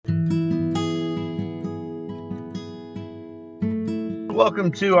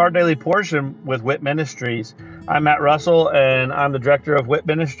Welcome to Our Daily Portion with WIT Ministries. I'm Matt Russell, and I'm the director of WIT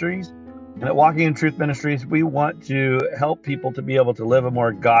Ministries. And at Walking in Truth Ministries, we want to help people to be able to live a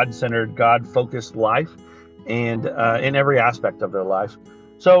more God-centered, God-focused life, and in every aspect of their life.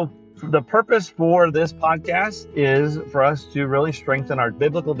 So the purpose for this podcast is for us to really strengthen our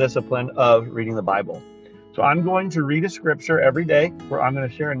biblical discipline of reading the Bible. So I'm going to read a scripture every day where I'm going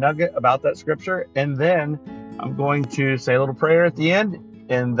to share a nugget about that scripture, and then I'm going to say a little prayer at the end,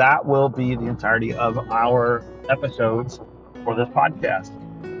 and that will be the entirety of our episodes for this podcast.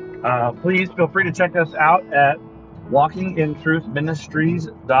 Please feel free to check us out at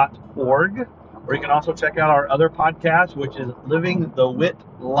walkingintruthministries.org, or you can also check out our other podcast, which is Living the WIT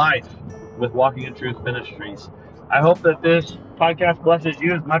Life with Walking in Truth Ministries. I hope that this podcast blesses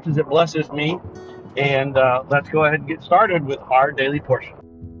you as much as it blesses me. And let's go ahead and get started with our daily portion.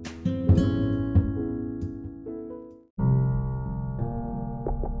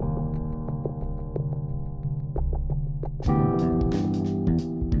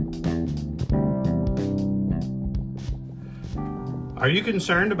 Are you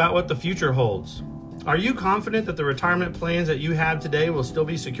concerned about what the future holds? Are you confident that the retirement plans that you have today will still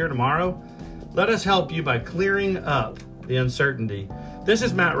be secure tomorrow? Let us help you by clearing up the uncertainty. This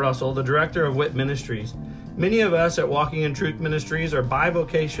is Matt Russell, the director of WIT Ministries. Many of us at Walking in Truth Ministries are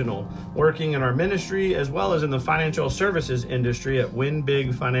bivocational, working in our ministry as well as in the financial services industry at Win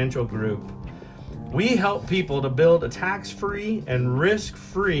Big Financial Group. We help people to build a tax-free and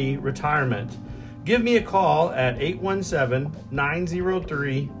risk-free retirement. Give me a call at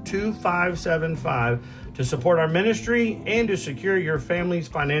 817-903-2575 to support our ministry and to secure your family's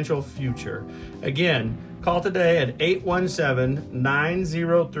financial future. Again, call today at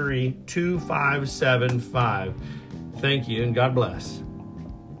 817-903-2575. Thank you and God bless.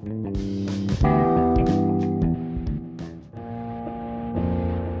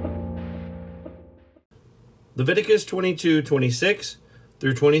 Leviticus 22:26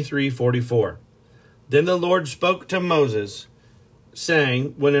 through 23:44. Then the Lord spoke to Moses,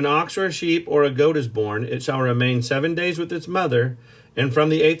 saying, when an ox or a sheep or a goat is born, it shall remain 7 days with its mother, and from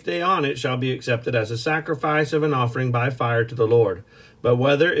the 8th day on it shall be accepted as a sacrifice of an offering by fire to the Lord. But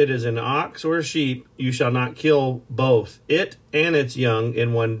whether it is an ox or a sheep, you shall not kill both it and its young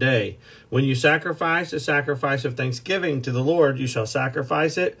in 1 day. When you sacrifice a sacrifice of thanksgiving to the Lord, you shall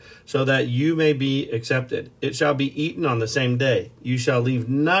sacrifice it so that you may be accepted. It shall be eaten on the same day. You shall leave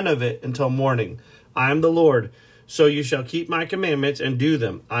none of it until morning. I am the Lord. So you shall keep my commandments and do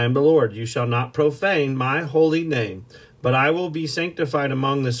them. I am the Lord. You shall not profane my holy name. But I will be sanctified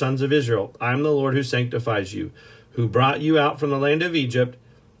among the sons of Israel. I am the Lord who sanctifies you, who brought you out from the land of Egypt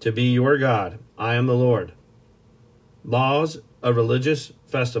to be your God. I am the Lord. Laws of religious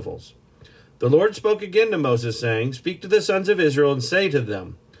festivals. The Lord spoke again to Moses, saying, speak to the sons of Israel and say to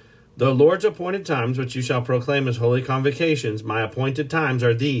them, the Lord's appointed times, which you shall proclaim as holy convocations, my appointed times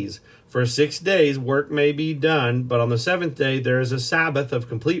are these. For 6 days work may be done, but on the 7th day there is a Sabbath of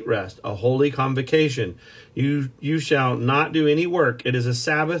complete rest, a holy convocation. You shall not do any work. It is a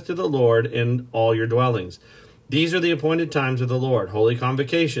Sabbath to the Lord in all your dwellings. These are the appointed times of the Lord, holy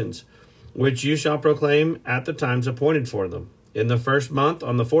convocations, which you shall proclaim at the times appointed for them. In the first month,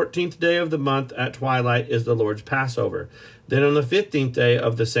 on the 14th day of the month at twilight, is the Lord's Passover. Then on the 15th day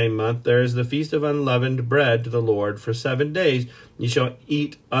of the same month, there is the feast of unleavened bread to the Lord. For 7 days you shall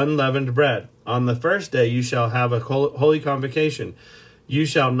eat unleavened bread. On the first day you shall have a holy convocation. You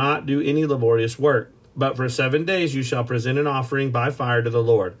shall not do any laborious work. But for 7 days you shall present an offering by fire to the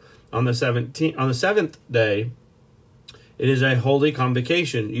Lord. On the 7th day it is a holy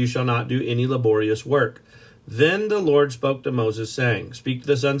convocation. You shall not do any laborious work. Then the Lord spoke to Moses, saying, speak to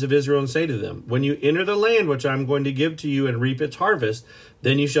the sons of Israel and say to them, when you enter the land which I am going to give to you and reap its harvest,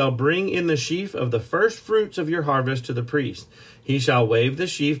 then you shall bring in the sheaf of the first fruits of your harvest to the priest. He shall wave the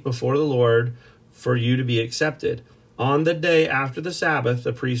sheaf before the Lord for you to be accepted. On the day after the Sabbath,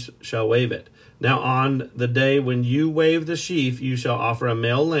 the priest shall wave it. Now on the day when you wave the sheaf, you shall offer a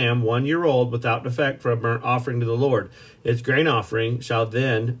male lamb 1 year old without defect for a burnt offering to the Lord. Its grain offering shall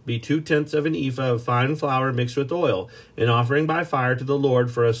then be 2/10 of an ephah of fine flour mixed with oil, an offering by fire to the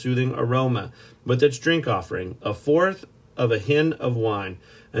Lord for a soothing aroma, with its drink offering, 1/4 of a hin of wine.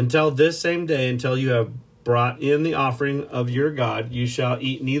 Until this same day, until you have brought in the offering of your God, you shall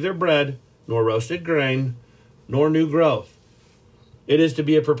eat neither bread, nor roasted grain, nor new growth. It is to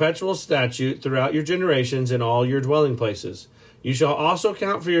be a perpetual statute throughout your generations in all your dwelling places. You shall also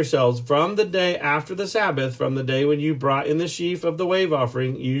count for yourselves from the day after the Sabbath, from the day when you brought in the sheaf of the wave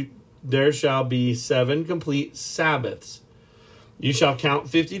offering, there shall be 7 complete Sabbaths. You shall count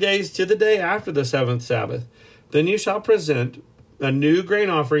 50 days to the day after the 7th Sabbath. Then you shall present a new grain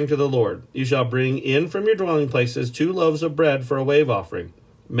offering to the Lord. You shall bring in from your dwelling places 2 loaves of bread for a wave offering,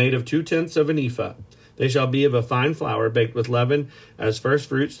 made of 2/10 of an ephah. They shall be of a fine flour, baked with leaven as first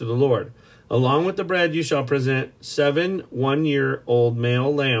fruits to the Lord. Along with the bread you shall present 7 one-year-old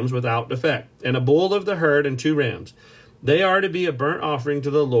male lambs without defect, and a bull of the herd and 2 rams. They are to be a burnt offering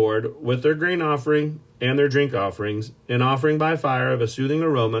to the Lord, with their grain offering and their drink offerings, an offering by fire of a soothing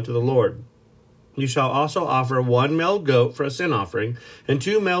aroma to the Lord. You shall also offer 1 male goat for a sin offering, and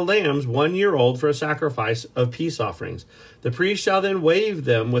 2 male lambs 1 year old for a sacrifice of peace offerings. The priest shall then wave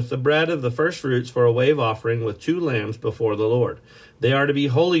them with the bread of the first fruits for a wave offering with 2 lambs before the Lord. They are to be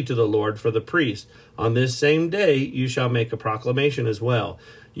holy to the Lord for the priest. On this same day you shall make a proclamation as well.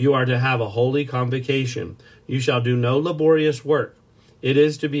 You are to have a holy convocation. You shall do no laborious work. It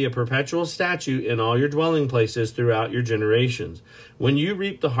is to be a perpetual statute in all your dwelling places throughout your generations. When you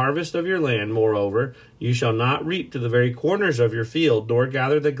reap the harvest of your land, moreover, you shall not reap to the very corners of your field, nor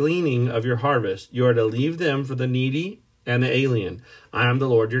gather the gleaning of your harvest. You are to leave them for the needy and the alien. I am the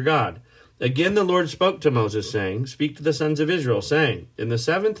Lord your God. Again the Lord spoke to Moses, saying, Speak to the sons of Israel, saying, In the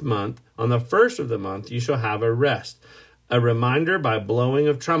 7th month, on the 1st of the month, you shall have a rest, a reminder by blowing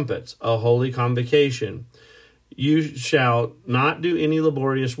of trumpets, a holy convocation. You shall not do any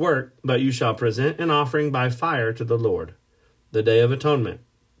laborious work, but you shall present an offering by fire to the Lord. The Day of Atonement.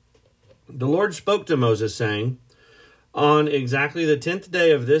 The Lord spoke to Moses, saying, On exactly the 10th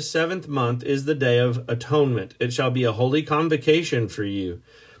day of this 7th month is the Day of Atonement. It shall be a holy convocation for you.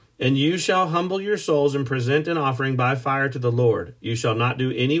 And you shall humble your souls and present an offering by fire to the Lord. You shall not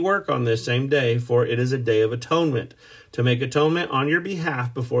do any work on this same day, for it is a day of atonement, to make atonement on your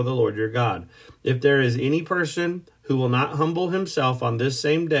behalf before the Lord your God. If there is any person who will not humble himself on this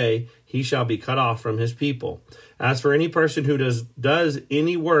same day, he shall be cut off from his people. As for any person who does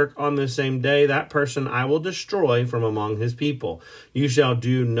any work on the same day, that person I will destroy from among his people. You shall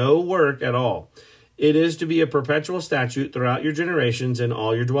do no work at all. It is to be a perpetual statute throughout your generations in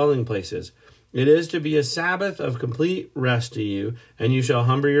all your dwelling places. It is to be a Sabbath of complete rest to you, and you shall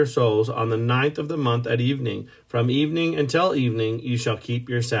humble your souls on the 9th of the month at evening. From evening until evening you shall keep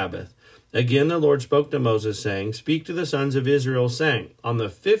your Sabbath. Again the Lord spoke to Moses, saying, Speak to the sons of Israel, saying, On the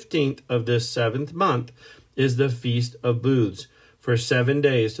 15th of this 7th month is the Feast of Booths, for 7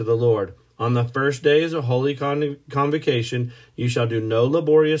 days to the Lord. On the 1st day is a holy convocation. You shall do no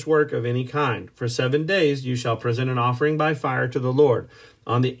laborious work of any kind. For 7 days you shall present an offering by fire to the Lord.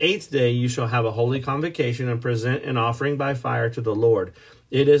 On the 8th day you shall have a holy convocation and present an offering by fire to the Lord.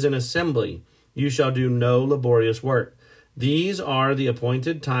 It is an assembly. You shall do no laborious work. These are the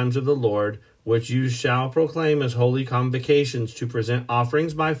appointed times of the Lord, which you shall proclaim as holy convocations, to present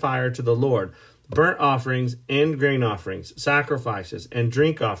offerings by fire to the Lord, burnt offerings and grain offerings, sacrifices and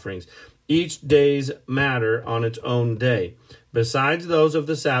drink offerings, each day's matter on its own day, besides those of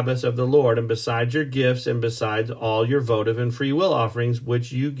the Sabbaths of the Lord, and besides your gifts, and besides all your votive and free will offerings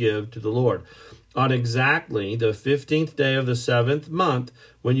which you give to the Lord. On exactly the 15th day of the 7th month,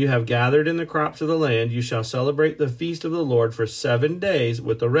 when you have gathered in the crops of the land, you shall celebrate the feast of the Lord for 7 days,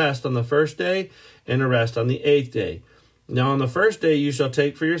 with a rest on the 1st day and a rest on the 8th day. Now on the 1st day you shall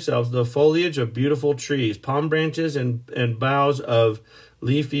take for yourselves the foliage of beautiful trees, palm branches and boughs of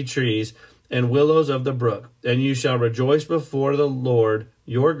leafy trees, and willows of the brook, and you shall rejoice before the Lord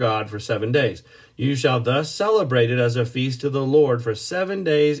your God for 7 days. You shall thus celebrate it as a feast to the Lord for 7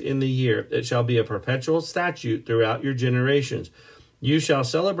 days in the year. It shall be a perpetual statute throughout your generations. You shall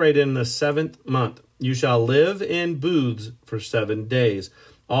celebrate it in the 7th month. You shall live in booths for 7 days.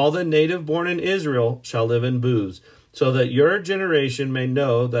 All the native born in Israel shall live in booths, so that your generation may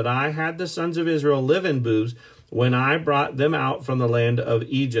know that I had the sons of Israel live in booths when I brought them out from the land of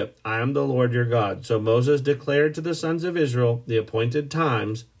Egypt. I am the Lord your God. So Moses declared to the sons of Israel the appointed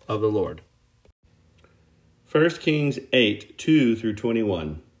times of the Lord. 1 Kings 8, 2 through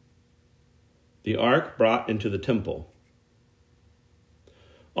 21. The ark brought into the temple.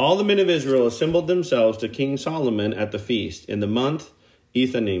 All the men of Israel assembled themselves to King Solomon at the feast in the month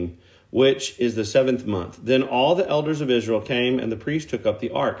Ethanim, which is the 7th month. Then all the elders of Israel came, and the priests took up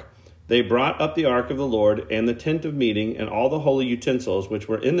the ark. They brought up the ark of the Lord and the tent of meeting and all the holy utensils which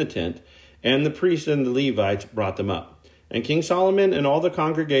were in the tent, and the priests and the Levites brought them up. And King Solomon and all the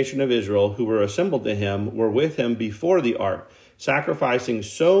congregation of Israel who were assembled to him were with him before the ark, sacrificing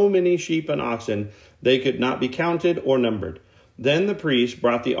so many sheep and oxen they could not be counted or numbered. Then the priests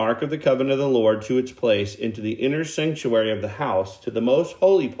brought the ark of the covenant of the Lord to its place into the inner sanctuary of the house, to the most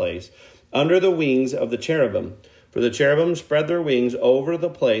holy place, under the wings of the cherubim. For the cherubim spread their wings over the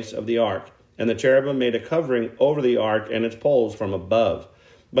place of the ark, and the cherubim made a covering over the ark and its poles from above.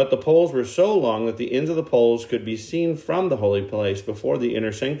 But the poles were so long that the ends of the poles could be seen from the holy place before the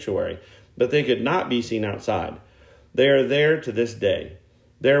inner sanctuary, but they could not be seen outside. They are there to this day.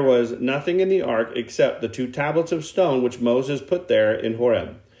 There was nothing in the ark except the 2 tablets of stone which Moses put there in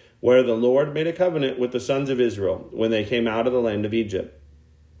Horeb, where the Lord made a covenant with the sons of Israel when they came out of the land of Egypt.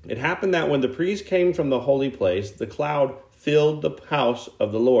 It happened that when the priest came from the holy place, the cloud filled the house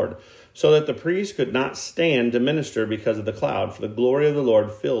of the Lord, so that the priest could not stand to minister because of the cloud, for the glory of the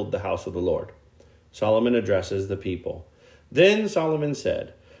Lord filled the house of the Lord. Solomon addresses the people. Then Solomon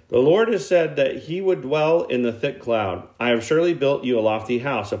said, "The Lord has said that he would dwell in the thick cloud. I have surely built you a lofty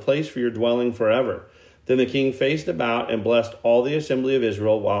house, a place for your dwelling forever." Then the king faced about and blessed all the assembly of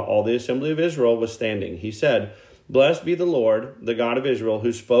Israel, while all the assembly of Israel was standing. He said, "Blessed be the Lord, the God of Israel,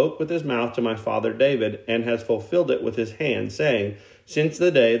 who spoke with his mouth to my father David, and has fulfilled it with his hand, saying, Since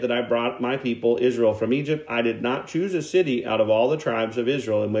the day that I brought my people Israel from Egypt, I did not choose a city out of all the tribes of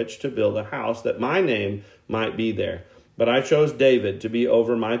Israel in which to build a house, that my name might be there. But I chose David to be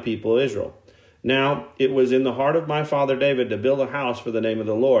over my people Israel. Now it was in the heart of my father David to build a house for the name of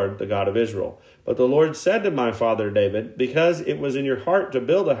the Lord, the God of Israel. But the Lord said to my father David, Because it was in your heart to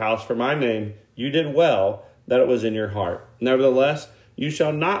build a house for my name, you did well that it was in your heart. Nevertheless, you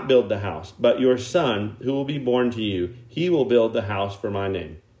shall not build the house, but your son, who will be born to you, he will build the house for my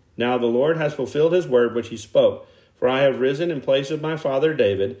name. Now the Lord has fulfilled his word which he spoke. For I have risen in place of my father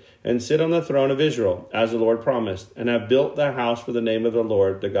David, and sit on the throne of Israel, as the Lord promised, and have built the house for the name of the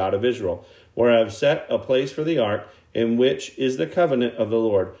Lord, the God of Israel, where I have set a place for the ark, in which is the covenant of the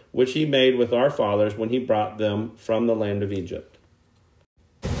Lord, which he made with our fathers when he brought them from the land of Egypt.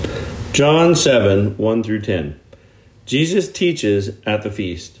 John 7, 1 through 10. Jesus teaches at the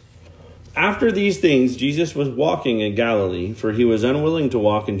feast. After these things, Jesus was walking in Galilee, for he was unwilling to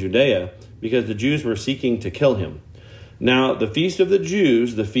walk in Judea, because the Jews were seeking to kill him. Now the feast of the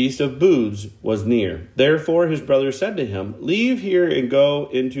Jews, the feast of booths, was near. Therefore his brothers said to him, Leave here and go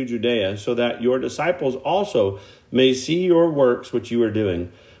into Judea, so that your disciples also may see your works which you are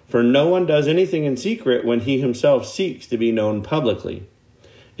doing. For no one does anything in secret when he himself seeks to be known publicly.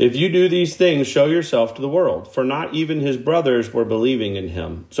 If you do these things, show yourself to the world. For not even his brothers were believing in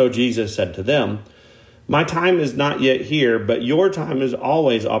him. So Jesus said to them, My time is not yet here, but your time is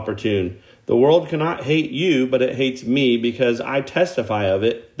always opportune. The world cannot hate you, but it hates me, because I testify of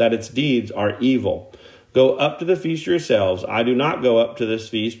it, that its deeds are evil. Go up to the feast yourselves. I do not go up to this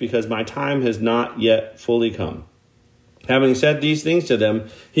feast, because my time has not yet fully come. Having said these things to them,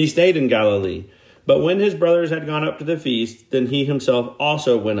 he stayed in Galilee. But when his brothers had gone up to the feast, then he himself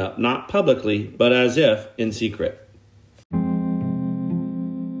also went up, not publicly, but as if in secret.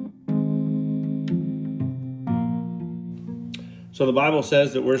 So the Bible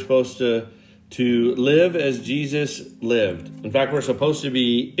says that we're supposed to live as Jesus lived. In fact, we're supposed to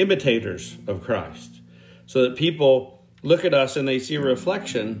be imitators of Christ, so that people look at us and they see a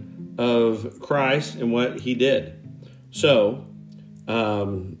reflection of Christ and what he did. So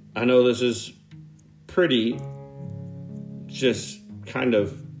I know this is pretty just kind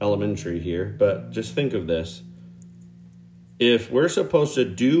of elementary here, but just think of this. If we're supposed to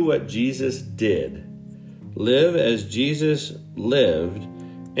do what Jesus did, live as Jesus lived,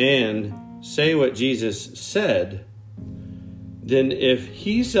 and say what Jesus said, then if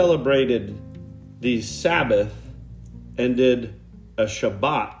he celebrated the Sabbath and did a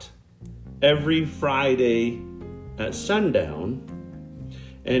Shabbat every Friday at sundown,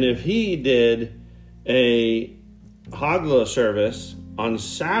 and if he did a Hagla service on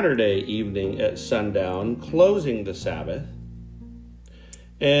Saturday evening at sundown, closing the Sabbath,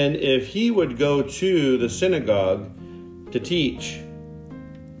 and if he would go to the synagogue to teach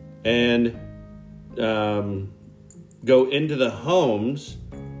and go into the homes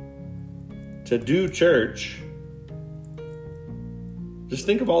to do church, just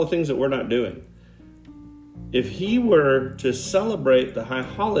think of all the things that we're not doing. If he were to celebrate the high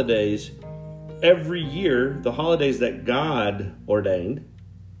holidays every year, the holidays that God ordained,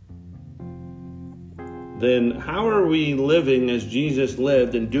 then how are we living as Jesus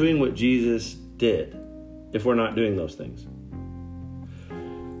lived and doing what Jesus did if we're not doing those things?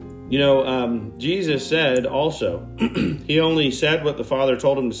 You know, Jesus said also, he only said what the Father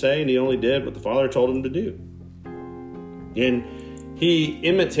told him to say, and he only did what the Father told him to do. And he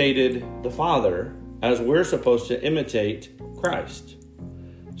imitated the Father as we're supposed to imitate Christ.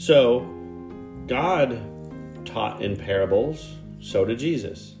 So God taught in parables, so did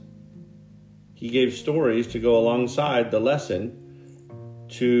Jesus. He gave stories to go alongside the lesson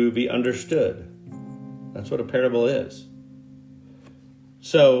to be understood. That's what a parable is.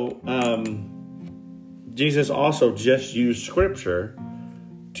 So, Jesus also just used scripture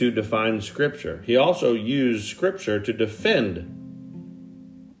to define Scripture. He also used Scripture to defend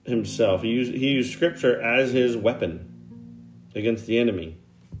himself. He used Scripture as his weapon against the enemy.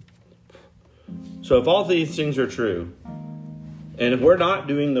 So if all these things are true, and if we're not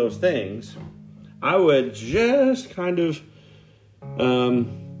doing those things, I would just kind of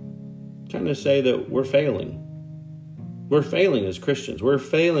say that we're failing. We're failing as Christians. We're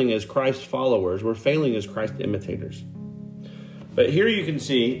failing as Christ followers. We're failing as Christ imitators. But here you can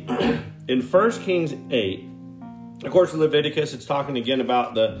see in 1 Kings 8, of course, in Leviticus, it's talking again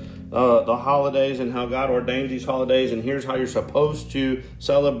about the holidays and how God ordained these holidays, and here's how you're supposed to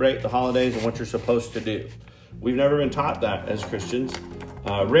celebrate the holidays and what you're supposed to do. We've never been taught that as Christians.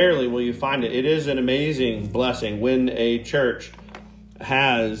 Rarely will you find it. It is an amazing blessing when a church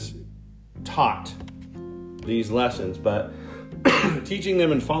has taught these lessons, but teaching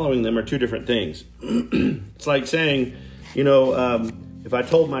them and following them are two different things. It's like saying, if I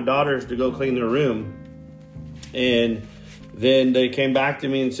told my daughters to go clean their room, and then they came back to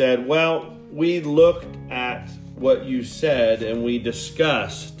me and said, well, we looked at what you said and we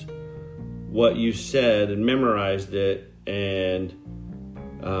discussed what you said and memorized it, and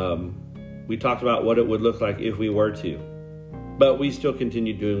we talked about what it would look like if we were to, but we still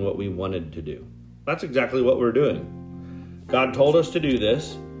continued doing what we wanted to do. That's exactly what we're doing. God told us to do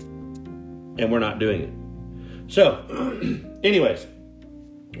this, and we're not doing it. So, anyways,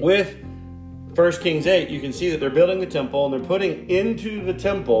 with 1 Kings 8, you can see that they're building the temple, and they're putting into the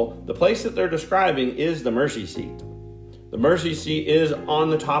temple, the place that they're describing is the mercy seat. The mercy seat is on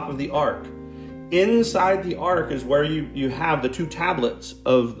the top of the ark. Inside the ark is where you have the 2 tablets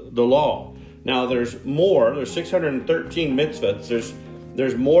of the law. Now there's 613 mitzvahs.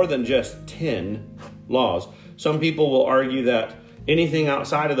 There's more than just 10 laws. Some people will argue that anything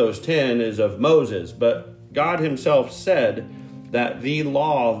outside of those 10 is of Moses, but God himself said that the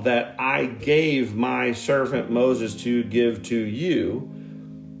law that I gave my servant Moses to give to you,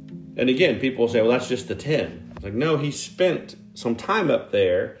 and again, people will say, well, that's just the 10. It's like, no, he spent some time up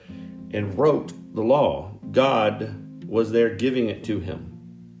there and wrote the law. God was there giving it to him.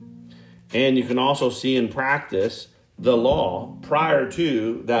 And you can also see in practice the law prior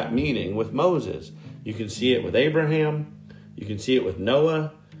to that meeting with Moses. You can see it with Abraham. You can see it with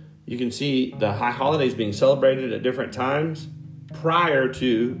Noah. You can see the high holidays being celebrated at different times prior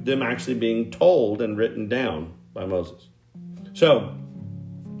to them actually being told and written down by Moses. So,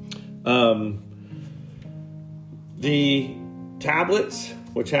 the tablets,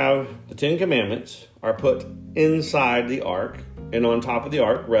 which have the 10 commandments, are put inside the ark, and on top of the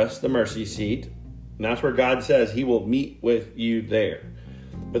ark rests the mercy seat, and that's where God says he will meet with you there.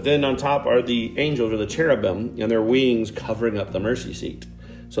 But then on top are the angels, or the cherubim, and their wings covering up the mercy seat.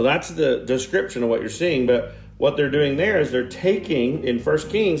 So that's the description of what you're seeing. But what they're doing there is they're taking, in 1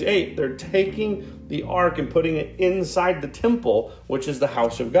 Kings 8, they're taking the ark and putting it inside the temple, which is the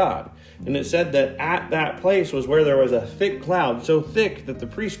house of God. And it said that at that place was where there was a thick cloud, so thick that the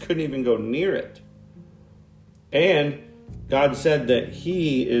priest couldn't even go near it. And God said that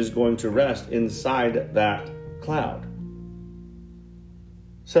he is going to rest inside that cloud.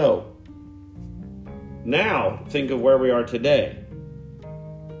 So, now think of where we are today.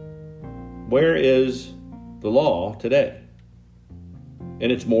 Where is the law today? And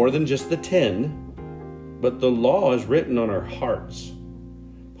it's more than just the 10, but the law is written on our hearts.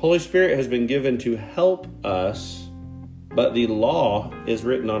 Holy Spirit has been given to help us, but the law is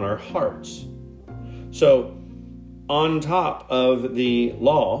written on our hearts. So, on top of the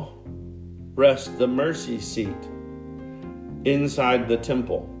law rests the mercy seat inside the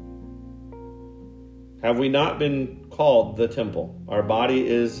temple. Have we not been called the temple? Our body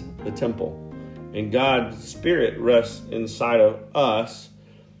is the temple. And God's Spirit rests inside of us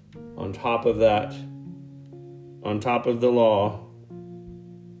on top of that, on top of the law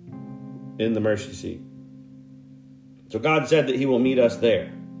in the mercy seat. So God said that he will meet us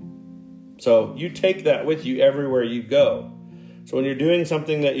there. So you take that with you everywhere you go. So when you're doing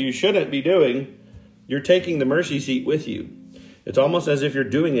something that you shouldn't be doing, you're taking the mercy seat with you. It's almost as if you're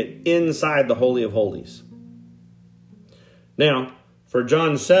doing it inside the Holy of Holies. Now, for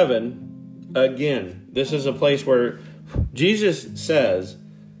John 7, again, this is a place where Jesus says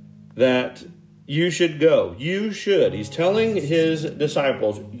that you should go. You should. He's telling his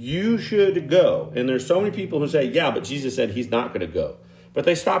disciples, you should go. And there's so many people who say, yeah, but Jesus said he's not going to go. But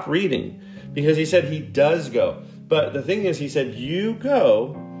they stop reading because he said he does go. But the thing is, he said, you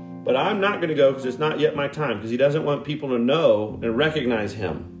go, but I'm not going to go because it's not yet my time, because he doesn't want people to know and recognize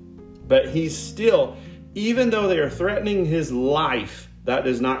him. But he's still, even though they are threatening his life, that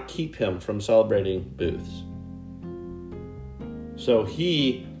does not keep him from celebrating booths. So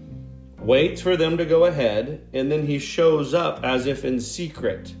he waits for them to go ahead, and then he shows up as if in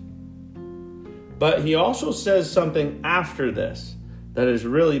secret. But he also says something after this that is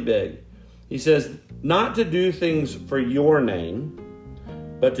really big. He says, not to do things for your name,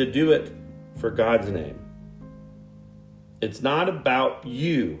 but to do it for God's name. It's not about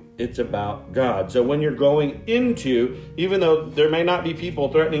you, it's about God. So when you're going into, even though there may not be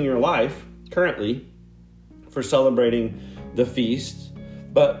people threatening your life currently for celebrating the feast,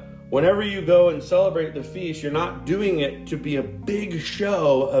 but whenever you go and celebrate the feast, you're not doing it to be a big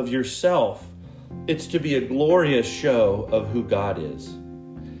show of yourself. It's to be a glorious show of who God is.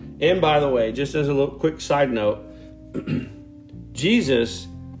 And by the way, just as a little quick side note, Jesus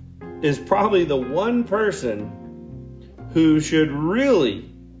is probably the one person who should really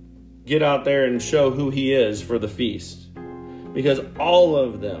get out there and show who he is for the feast, because all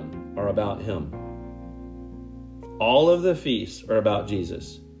of them are about him. All of the feasts are about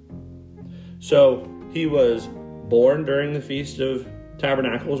Jesus. So he was born during the Feast of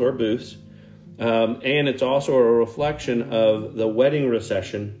Tabernacles or Booths, and it's also a reflection of the wedding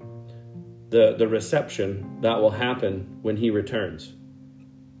reception, the reception that will happen when he returns.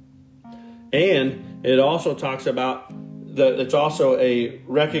 And it also talks about it's also a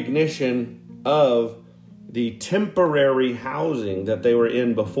recognition of the temporary housing that they were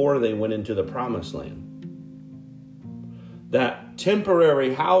in before they went into the promised land. That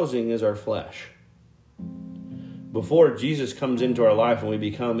temporary housing is our flesh. Before Jesus comes into our life and we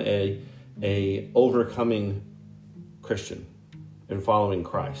become a overcoming Christian and following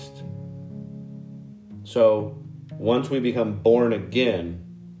Christ. So once we become born again,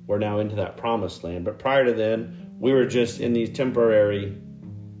 we're now into that promised land. But prior to then, we were just in these temporary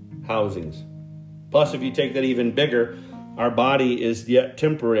housings. Plus, if you take that even bigger, our body is yet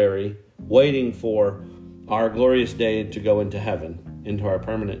temporary, waiting for our glorious day to go into heaven, into our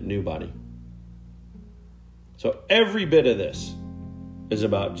permanent new body. So every bit of this is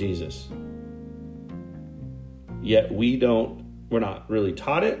about Jesus. Yet we're not really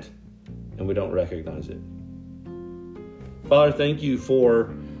taught it, and we don't recognize it. Father, thank you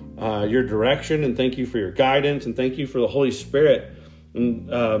for your direction, and thank you for your guidance, and thank you for the Holy Spirit. And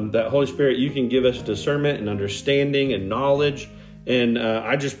that Holy Spirit, you can give us discernment and understanding and knowledge. And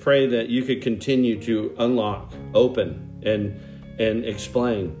I just pray that you could continue to unlock, open, and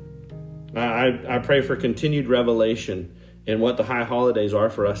explain. I pray for continued revelation in what the high holidays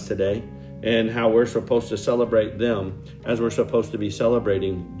are for us today, and how we're supposed to celebrate them as we're supposed to be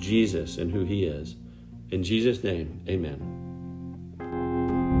celebrating Jesus and who he is. In Jesus' name, amen.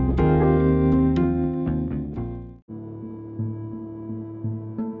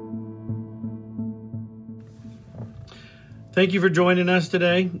 Thank you for joining us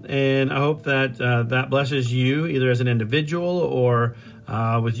today, and I hope that that blesses you either as an individual or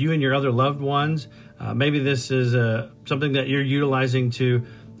with you and your other loved ones. Maybe this is something that you're utilizing to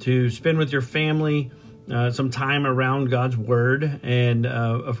spend with your family some time around God's Word, and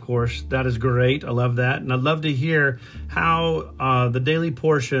of course, that is great. I love that, and I'd love to hear how the Daily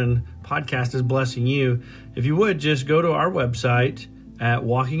Portion podcast is blessing you. If you would, just go to our website at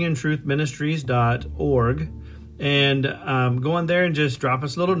walkingintruthministries.org. And go on there and just drop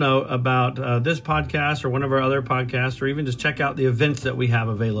us a little note about this podcast or one of our other podcasts, or even just check out the events that we have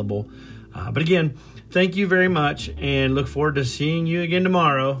available. But again, thank you very much, and look forward to seeing you again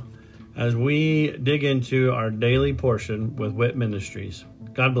tomorrow as we dig into our daily portion with WIT Ministries.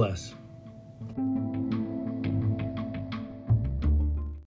 God bless.